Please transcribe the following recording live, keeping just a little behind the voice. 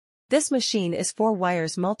This machine is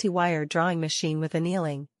 4-wires multi-wire drawing machine with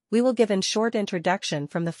annealing. We will give a short introduction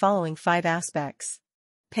from the following 5 aspects.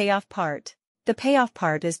 Payoff part. The payoff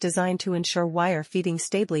part is designed to ensure wire feeding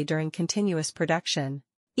stably during continuous production.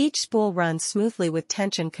 Each spool runs smoothly with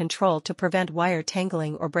tension control to prevent wire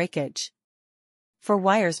tangling or breakage.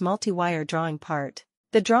 4-wires multi-wire drawing part.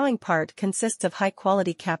 The drawing part consists of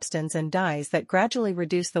high-quality capstans and dies that gradually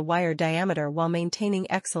reduce the wire diameter while maintaining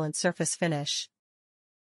excellent surface finish.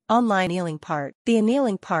 Online annealing part. The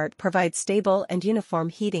annealing part provides stable and uniform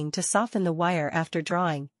heating to soften the wire after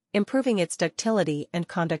drawing, improving its ductility and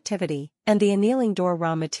conductivity. And the annealing door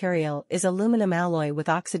raw material is aluminum alloy with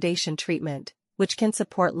oxidation treatment, which can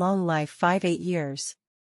support long life 5-8 years.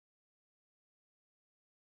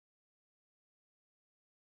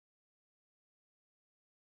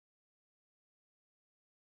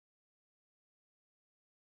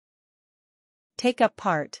 Take-up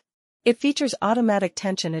part. It features automatic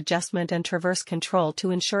tension adjustment and traverse control to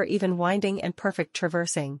ensure even winding and perfect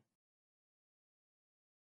traversing.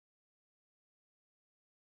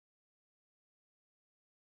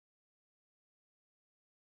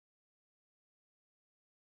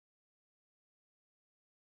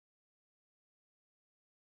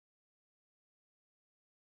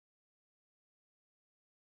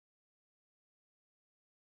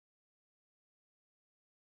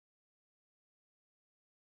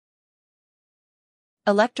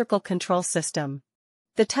 Electrical control system.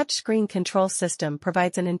 The touchscreen control system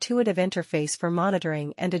provides an intuitive interface for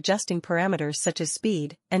monitoring and adjusting parameters such as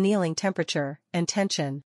speed, annealing temperature, and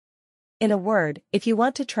tension. In a word, if you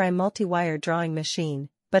want to try multi-wire drawing machine,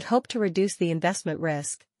 but hope to reduce the investment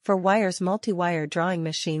risk, 4-wires multi-wire drawing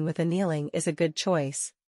machine with annealing is a good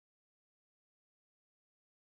choice.